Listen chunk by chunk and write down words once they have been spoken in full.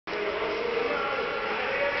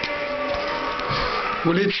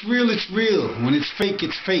When it's real, it's real. When it's fake,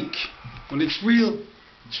 it's fake. When it's real,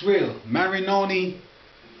 it's real. Marinoni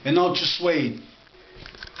and Ultra Suede.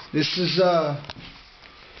 This is a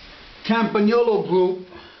Campagnolo group.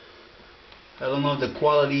 I don't know if the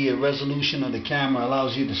quality or resolution of the camera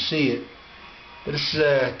allows you to see it. But it's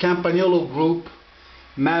a Campagnolo group.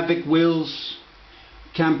 Mavic wheels.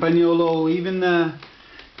 Campagnolo, even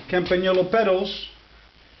Campagnolo pedals.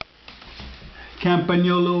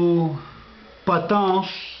 Campagnolo patins,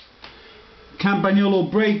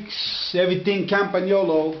 Campagnolo brakes, everything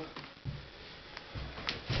Campagnolo.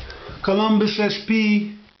 Columbus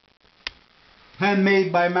SP,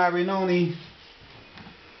 handmade by Marinoni.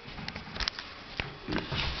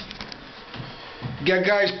 Got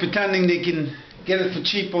guys pretending they can get it for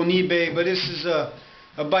cheap on eBay, but this is a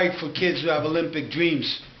bike for kids who have Olympic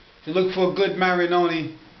dreams. If you look for a good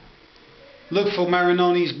Marinoni, look for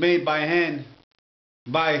Marinonis made by hand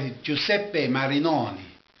by Giuseppe Marinoni.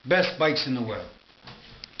 Best bikes in the world.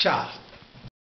 Ciao.